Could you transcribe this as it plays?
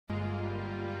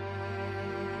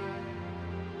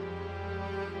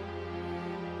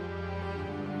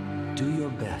do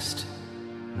your best,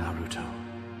 Naruto.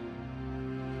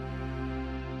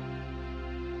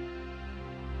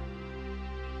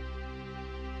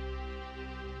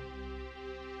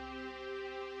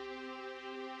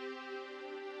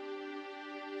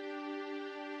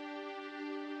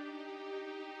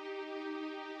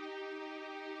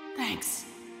 Thanks,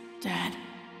 Dad.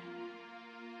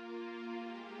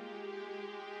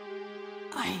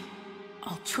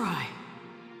 I'll try.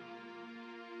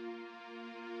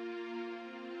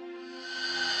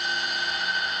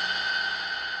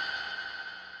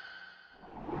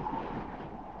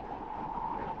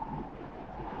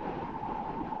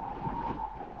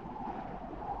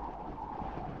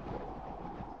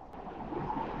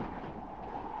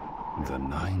 The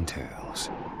Ninetales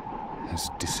has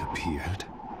disappeared?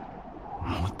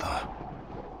 What the?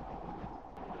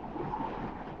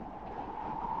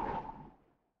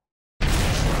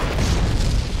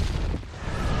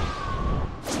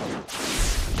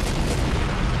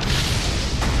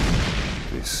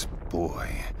 This boy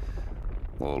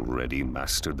already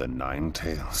mastered the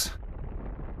Ninetales?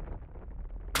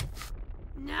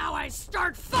 Now I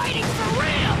start fighting for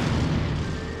real!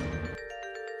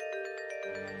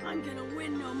 I'm gonna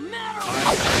win no matter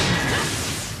what!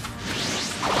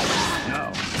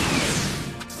 No.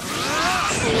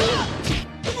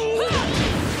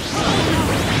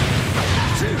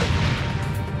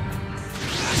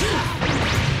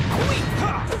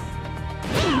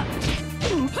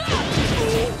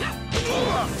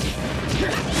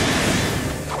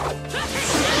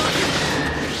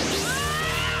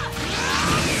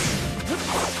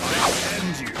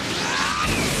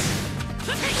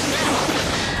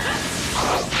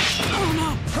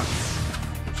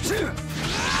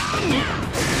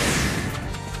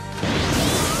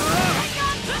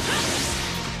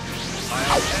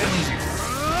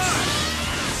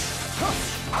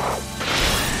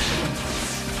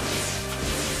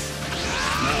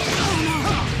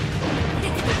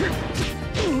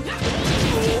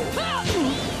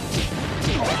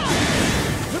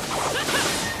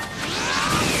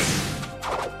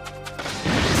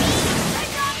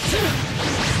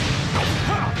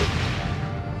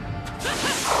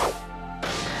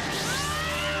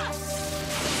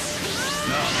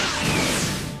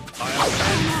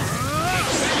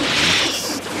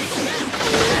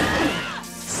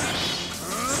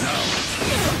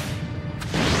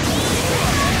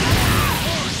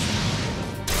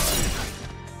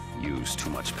 Use too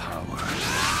much power.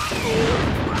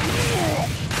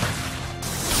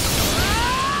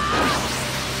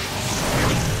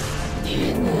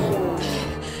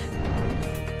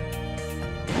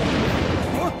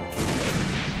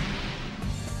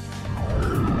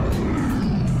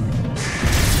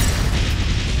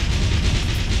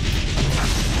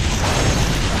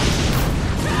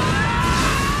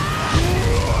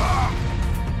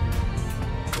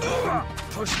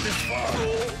 Push this far.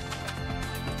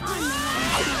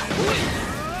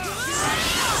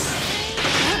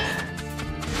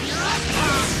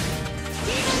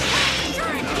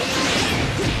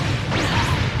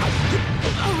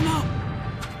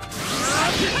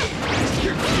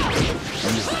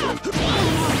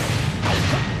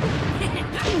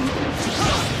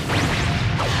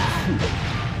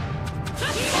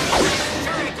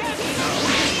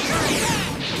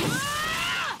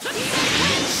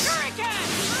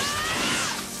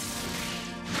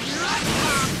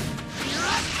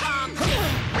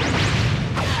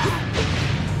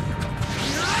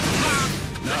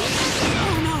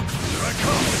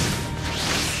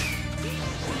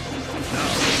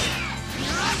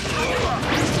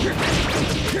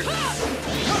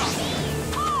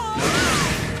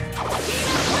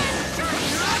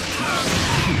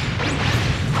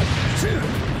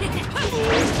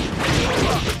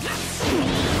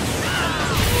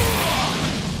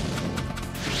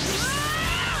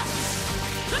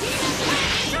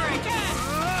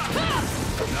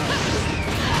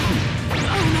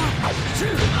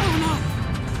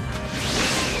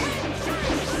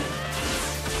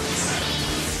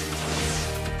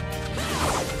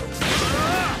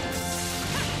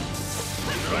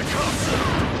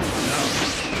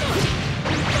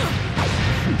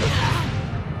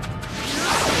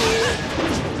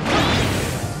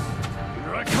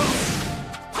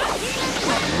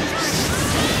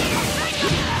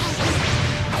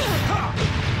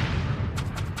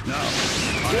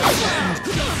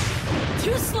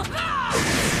 Too slow!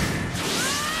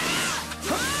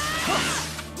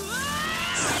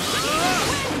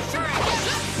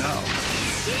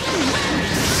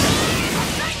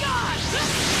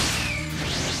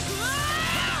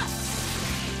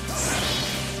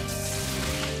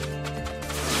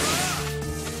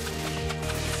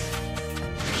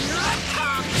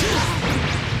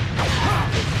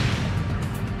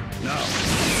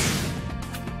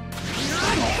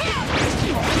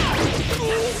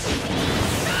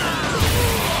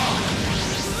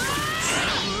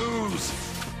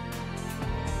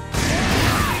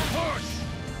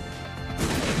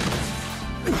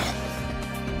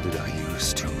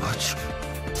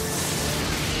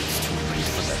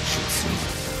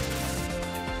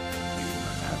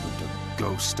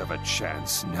 ghost of a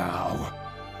chance now.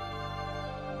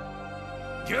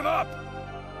 Give up!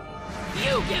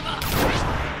 You give up!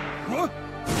 What?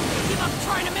 Give up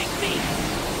trying to make me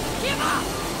give up!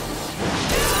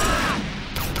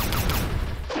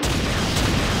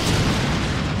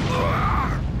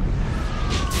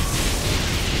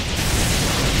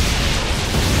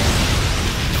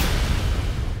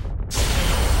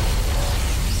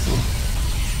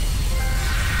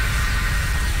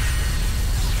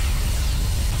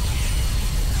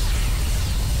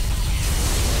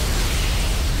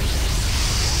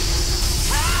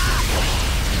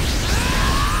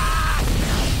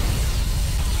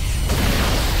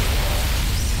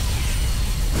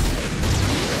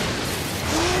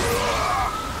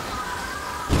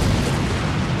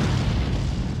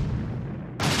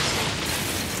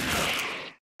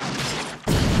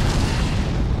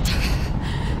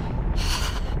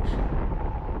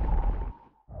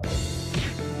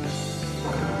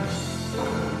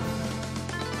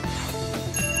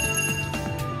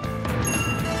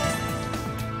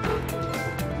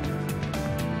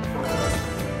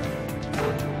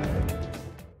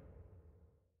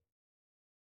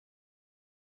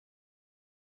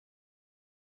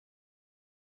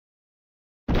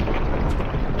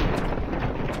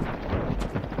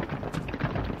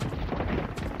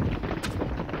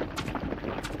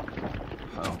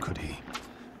 How could he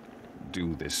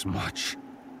do this much?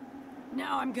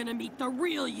 Now I'm gonna meet the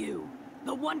real you,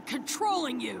 the one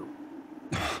controlling you.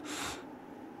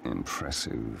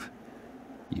 Impressive.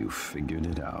 You figured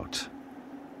it out.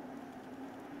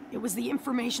 It was the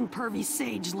information Pervy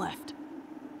Sage left.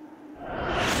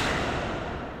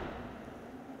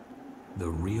 The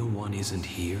real one isn't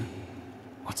here?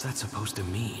 What's that supposed to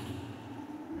mean?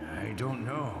 I don't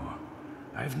know.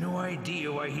 I've no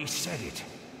idea why he said it.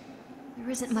 There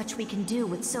isn't much we can do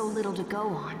with so little to go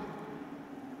on.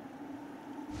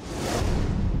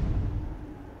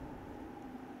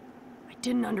 I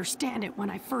didn't understand it when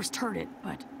I first heard it,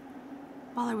 but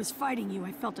while I was fighting you,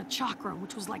 I felt a chakra,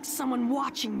 which was like someone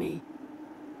watching me.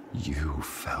 You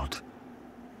felt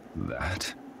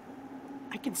that?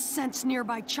 I can sense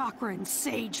nearby chakra in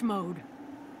Sage mode.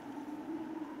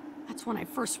 That's when I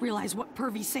first realized what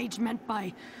Pervy Sage meant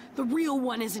by, the real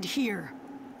one isn't here.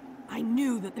 I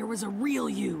knew that there was a real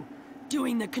you,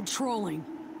 doing the controlling.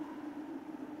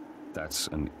 That's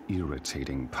an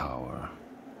irritating power.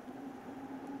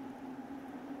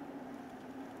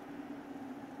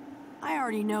 I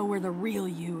already know where the real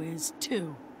you is,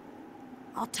 too.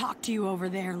 I'll talk to you over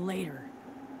there later.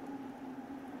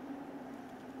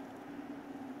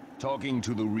 Talking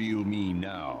to the real me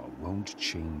now won't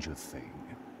change a thing.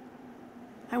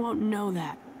 I won't know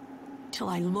that till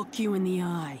I look you in the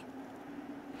eye.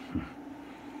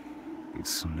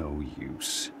 It's no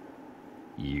use.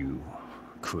 You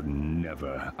could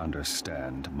never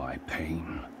understand my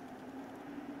pain.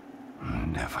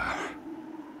 Never.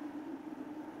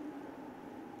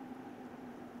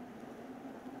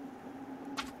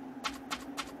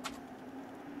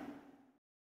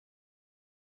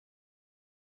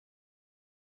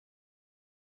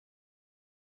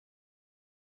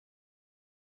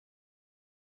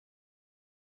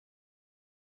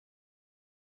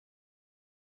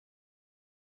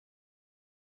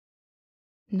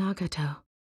 Nagato.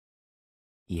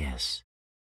 Yes.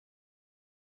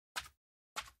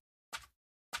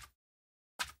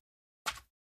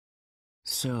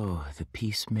 So, the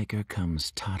peacemaker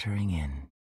comes tottering in.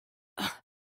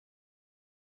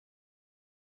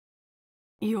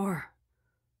 You're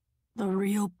the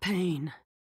real pain.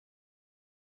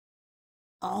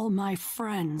 All my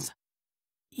friends.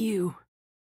 You.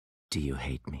 Do you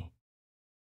hate me?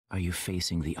 Are you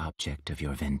facing the object of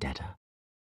your vendetta?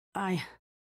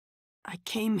 I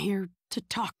came here to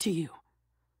talk to you.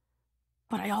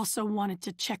 But I also wanted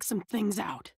to check some things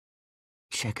out.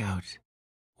 Check out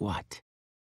what?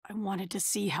 I wanted to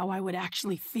see how I would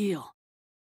actually feel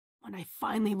when I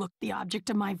finally looked the object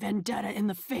of my vendetta in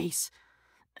the face,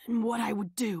 and what I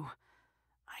would do.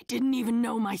 I didn't even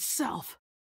know myself.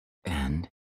 And?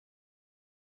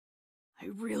 I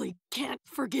really can't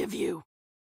forgive you.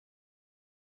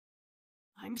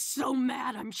 I'm so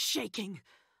mad I'm shaking.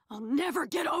 I'll never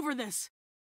get over this.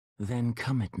 Then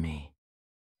come at me.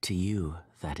 To you,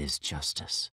 that is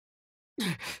justice.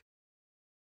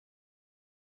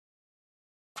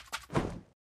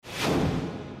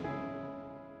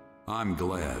 I'm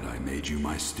glad I made you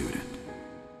my student.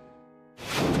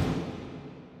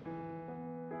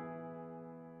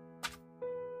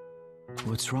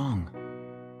 What's wrong?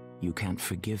 You can't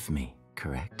forgive me,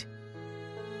 correct?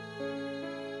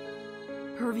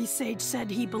 Pervy Sage said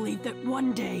he believed that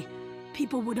one day,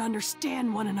 people would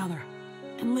understand one another.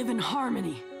 and live in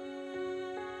harmony.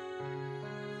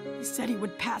 He said he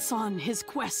would pass on his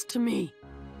quest to me,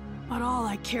 but all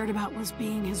I cared about was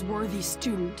being his worthy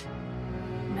student.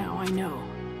 Now I know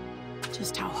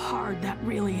just how hard that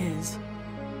really is.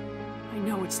 I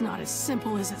know it's not as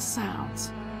simple as it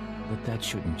sounds. But that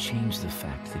shouldn't change the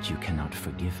fact that you cannot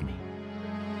forgive me.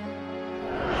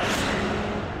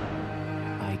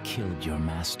 I killed your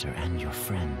master and your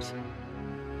friends.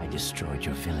 I destroyed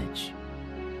your village.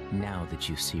 Now that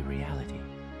you see reality,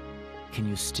 can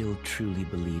you still truly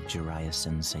believe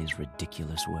Jiraiya-sensei's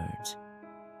ridiculous words?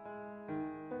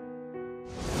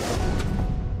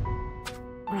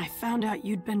 When I found out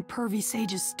you'd been Pervy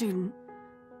Sage's student,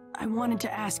 I wanted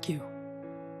to ask you.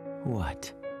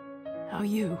 What? How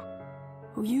you,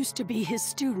 who used to be his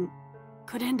student,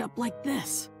 could end up like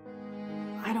this.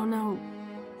 I don't know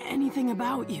anything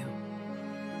about you.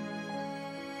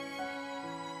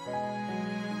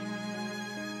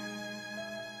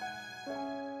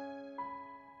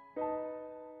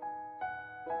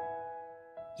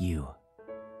 You,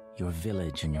 your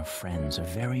village and your friends are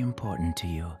very important to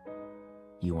you.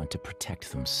 You want to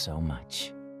protect them so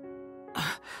much.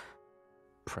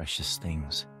 Precious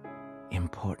things,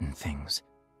 important things,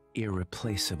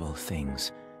 irreplaceable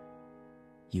things.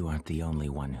 You aren't the only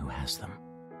one who has them.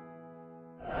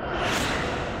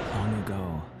 Long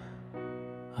ago,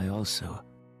 I also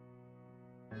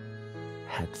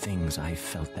had things I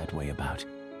felt that way about.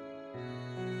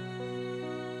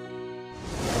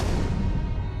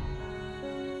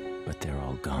 But they're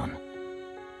all gone.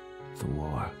 The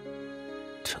war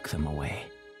took them away.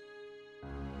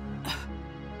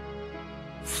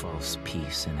 False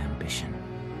peace and ambition.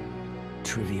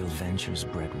 Trivial ventures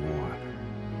bred war,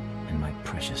 and my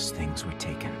precious things were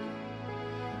taken.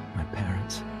 My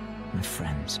parents, my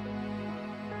friends,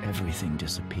 everything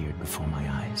disappeared before my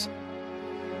eyes.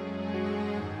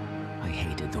 I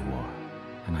hated the war,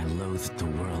 and I loathed the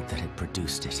world that had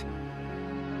produced it.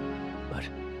 But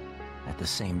at the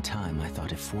same time, I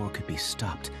thought if war could be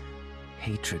stopped,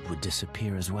 hatred would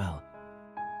disappear as well.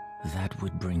 That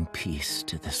would bring peace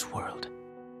to this world.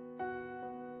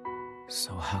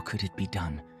 So how could it be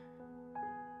done?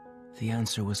 The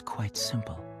answer was quite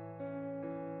simple.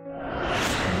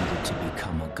 I needed to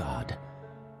become a god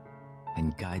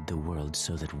and guide the world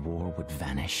so that war would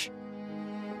vanish.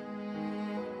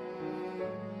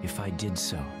 If I did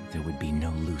so, there would be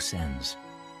no loose ends.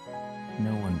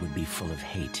 No one would be full of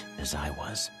hate as I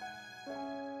was.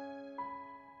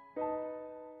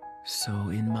 So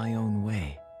in my own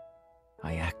way,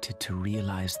 I acted to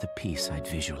realize the peace I'd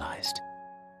visualized.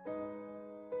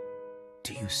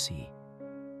 Do you see?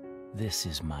 This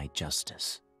is my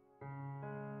justice.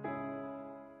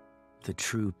 The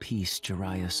true peace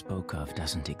Jiraiya spoke of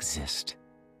doesn't exist.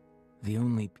 The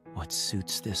only what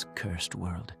suits this cursed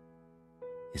world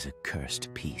is a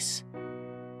cursed peace.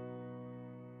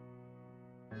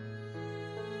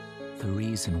 The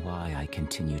reason why I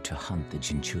continue to hunt the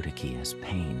Jinchuriki as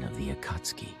pain of the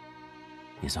Akatsuki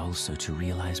is also to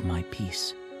realize my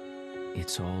peace.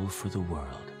 It's all for the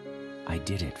world. I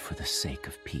did it for the sake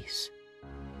of peace.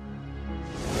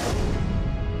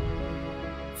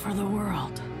 For the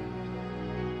world.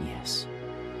 Yes.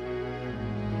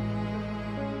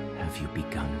 Have you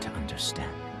begun to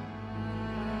understand?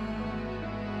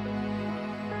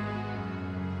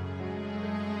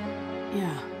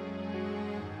 Yeah.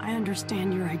 I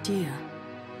understand your idea.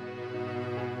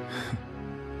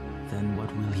 Then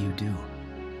what will you do?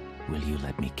 Will you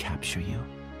let me capture you?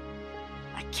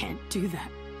 I can't do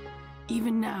that.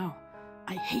 Even now,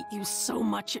 I hate you so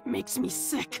much it makes me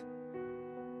sick.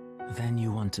 Then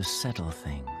you want to settle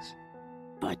things.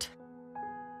 But...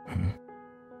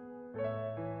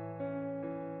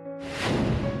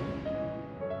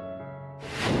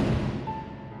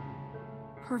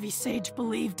 Pervy Sage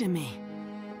believed in me,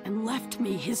 and left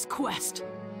me his quest.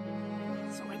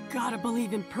 So I gotta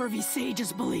believe in Pervy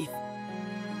Sage's belief.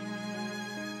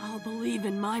 I'll believe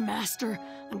in my master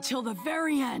until the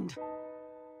very end.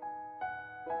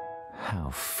 How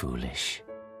foolish.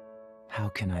 How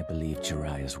can I believe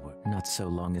Jiraiya's word? Not so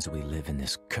long as we live in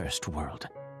this cursed world.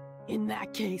 In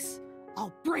that case,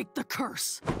 I'll break the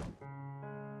curse.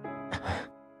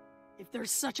 If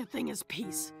there's such a thing as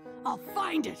peace, I'll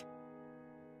find it.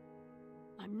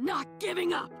 I'm not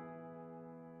giving up.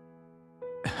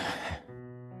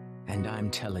 And I'm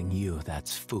telling you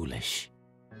that's foolish.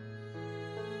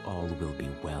 All will be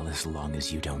well as long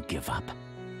as you don't give up.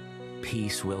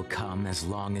 Peace will come as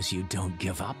long as you don't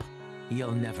give up.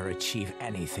 You'll never achieve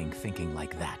anything thinking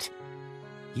like that.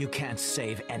 You can't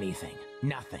save anything.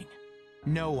 Nothing.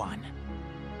 No one.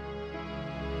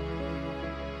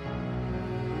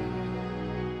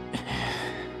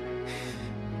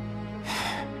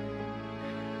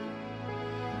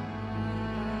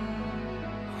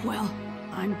 Well,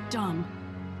 I'm dumb.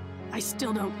 I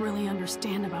still don't really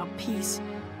understand about peace,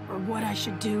 or what I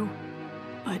should do.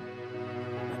 But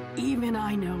even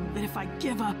I know that if I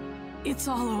give up, it's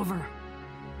all over.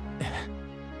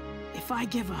 If I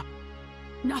give up,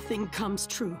 nothing comes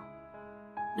true.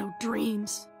 No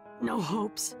dreams, no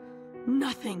hopes,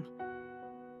 nothing.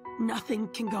 Nothing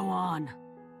can go on.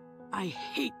 I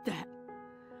hate that.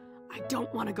 I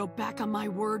don't want to go back on my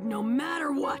word no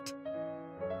matter what.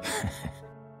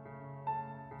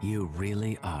 You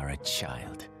really are a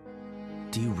child.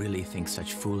 Do you really think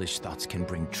such foolish thoughts can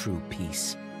bring true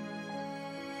peace?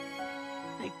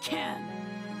 They can.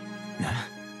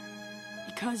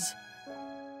 Because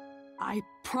I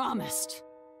promised.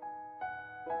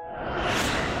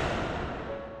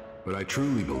 But I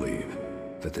truly believe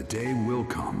that the day will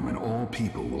come when all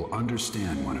people will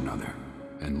understand one another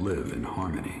and live in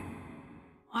harmony.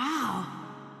 Wow,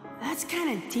 that's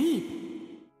kind of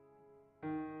deep.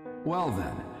 Well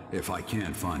then, if I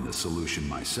can't find the solution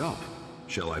myself,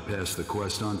 shall I pass the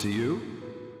quest on to you?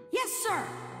 Yes, sir.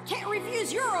 Can't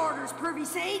refuse your orders, Pervy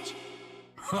Sage.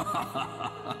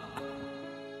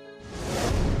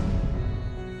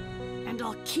 And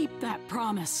I'll keep that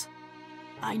promise.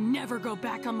 I never go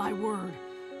back on my word.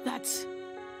 That's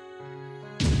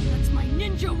my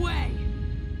ninja way.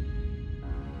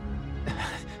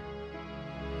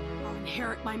 I'll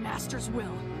inherit my master's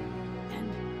will,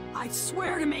 and I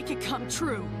swear to make it come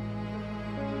true.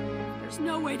 There's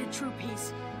no way to true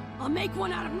peace. I'll make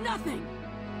one out of nothing.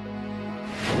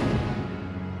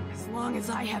 As long as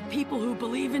I have people who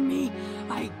believe in me,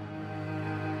 I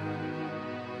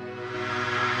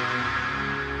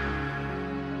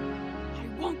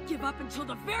won't give up until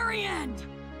the very end!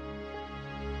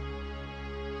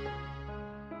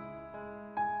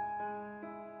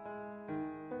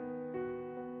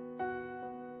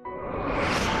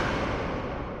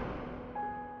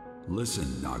 Listen,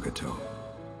 Nagato.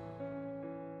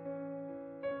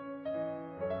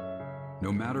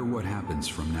 No matter what happens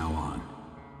from now on,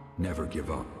 never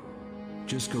give up.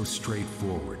 Just go straight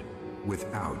forward,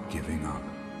 without giving up.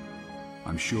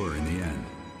 I'm sure in the end,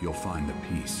 you'll find the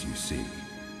peace you seek.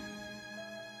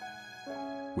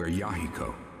 Where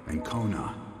Yahiko and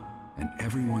Kona and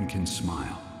everyone can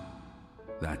smile.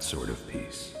 That sort of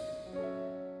peace.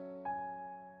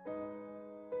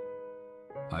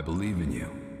 I believe in you.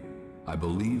 I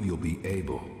believe you'll be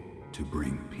able to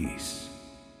bring peace.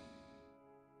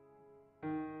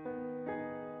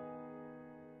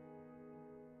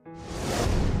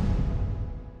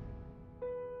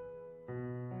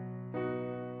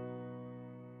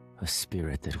 A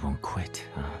spirit that won't quit,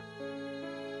 huh?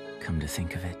 Come to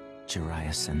think of it,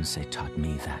 Jiraiya-sensei taught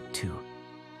me that too.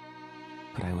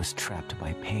 But I was trapped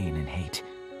by pain and hate,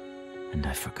 and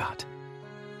I forgot.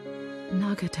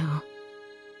 Nagato.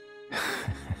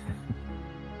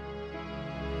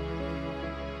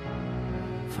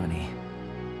 Funny,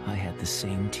 I had the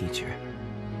same teacher.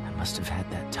 I must have had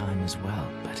that time as well,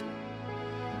 but...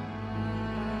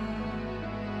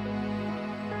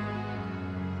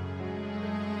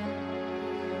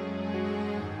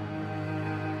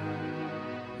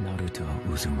 Naruto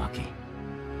Uzumaki.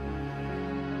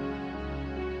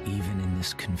 Even in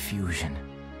this confusion,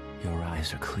 your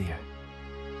eyes are clear.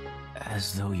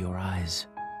 As though your eyes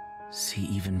see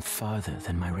even farther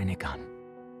than my Rinnegan.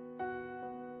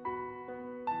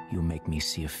 You make me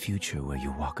see a future where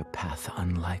you walk a path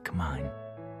unlike mine.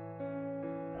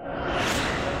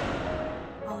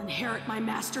 I'll inherit my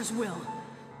master's will,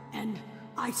 and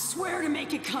I swear to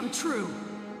make it come true.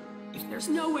 If there's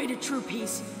no way to true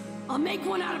peace, I'll make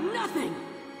one out of nothing!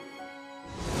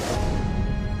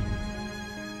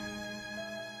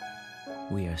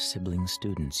 We are sibling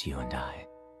students, you and I.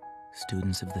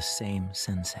 Students of the same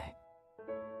sensei.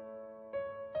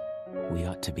 We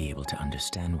ought to be able to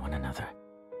understand one another.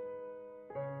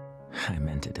 I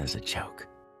meant it as a joke.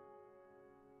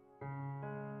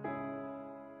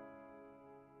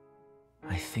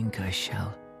 I think I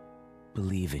shall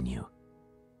believe in you,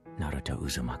 Naruto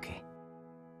Uzumaki.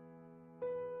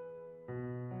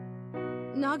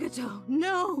 Nagato,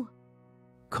 no!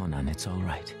 Conan, it's all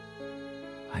right.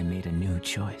 I made a new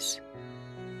choice,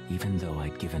 even though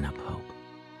I'd given up hope.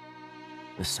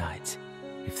 Besides,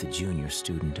 if the junior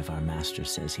student of our master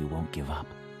says he won't give up,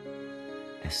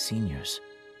 as seniors,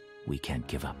 we can't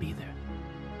give up either.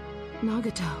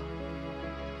 Nagato,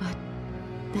 but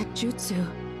that jutsu,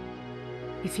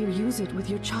 if you use it with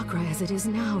your chakra as it is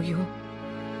now, you'll...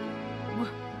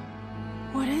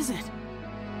 What is it?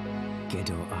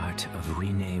 Gedo art of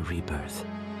Rinne rebirth.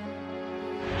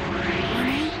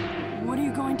 Rinne? What are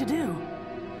you going to do?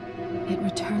 It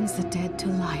returns the dead to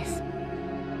life.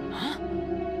 Huh?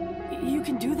 You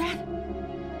can do that?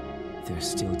 There's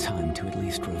still time to at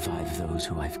least revive those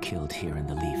who I've killed here in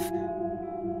the Leaf.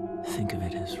 Think of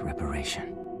it as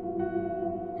reparation.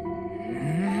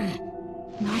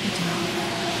 Nagato,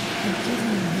 you're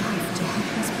giving your life to help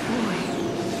this boy.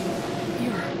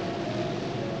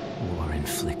 War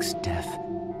inflicts death,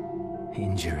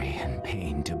 injury, and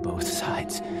pain to both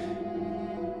sides.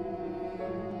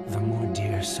 The more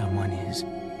dear someone is,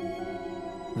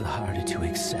 the harder to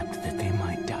accept that they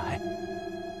might die.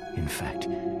 In fact,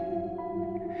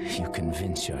 you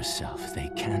convince yourself they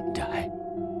can't die.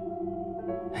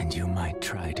 And you might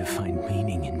try to find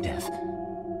meaning in death.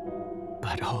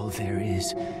 But all there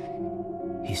is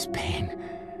pain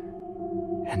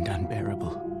and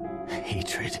unbearable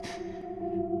hatred.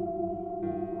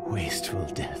 Wasteful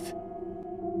death.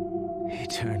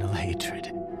 Eternal hatred.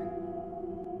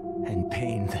 And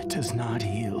pain that does not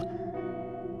heal.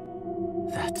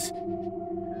 That's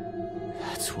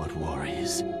what war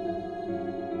is.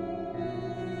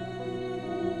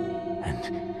 And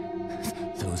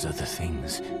those are the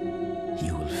things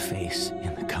you will face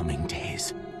in the coming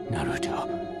days, Naruto.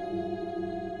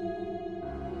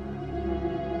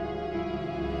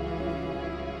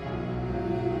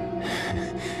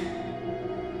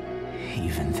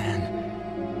 Even then,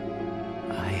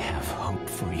 I have hope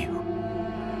for you.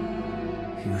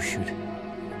 You should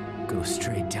go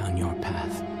straight down your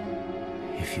path.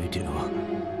 If you do,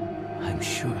 I'm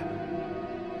sure.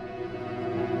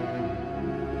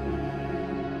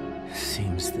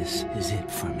 Seems this is it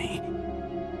for me.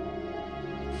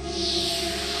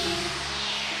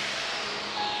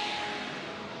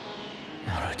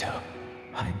 Naruto,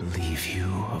 I believe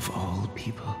you of all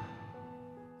people.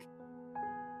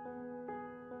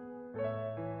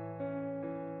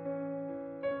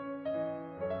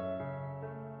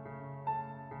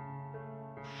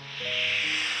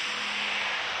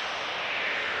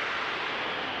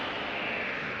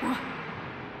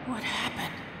 What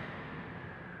happened?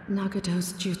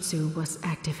 Nagato's jutsu was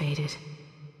activated.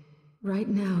 Right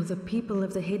now, the people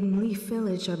of the Hidden Leaf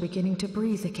Village are beginning to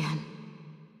breathe again.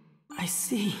 I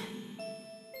see.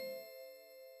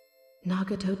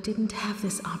 Nagato didn't have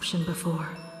this option before.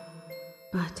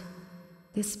 But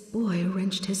this boy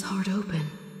wrenched his heart open.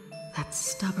 That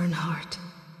stubborn heart.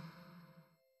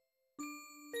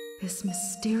 This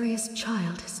mysterious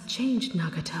child has changed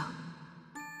Nagato.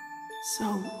 So,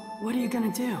 what are you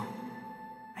gonna do?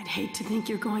 I'd hate to think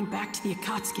you're going back to the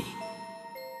Akatsuki.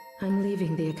 I'm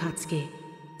leaving the Akatsuki.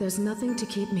 There's nothing to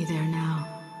keep me there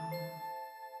now.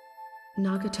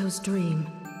 Nagato's dream,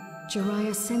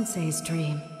 Jiraiya Sensei's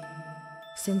dream.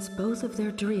 Since both of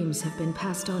their dreams have been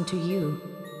passed on to you,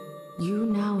 you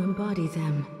now embody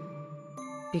them.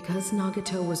 Because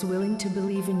Nagato was willing to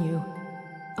believe in you,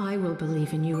 I will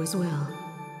believe in you as well.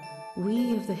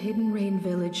 We of the Hidden Rain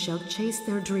Village shall chase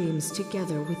their dreams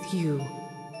together with you.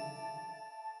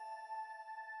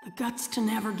 The guts to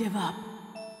never give up,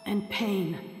 and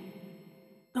pain.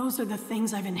 Those are the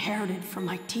things I've inherited from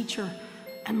my teacher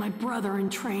and my brother in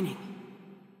training.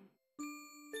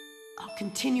 I'll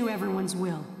continue everyone's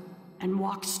will, and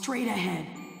walk straight ahead.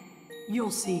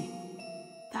 You'll see.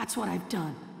 That's what I've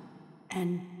done.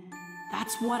 And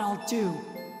that's what I'll do.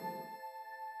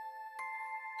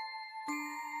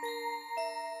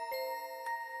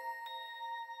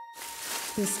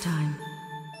 This time,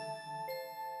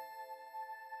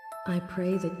 I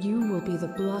pray that you will be the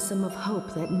blossom of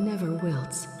hope that never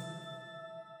wilts.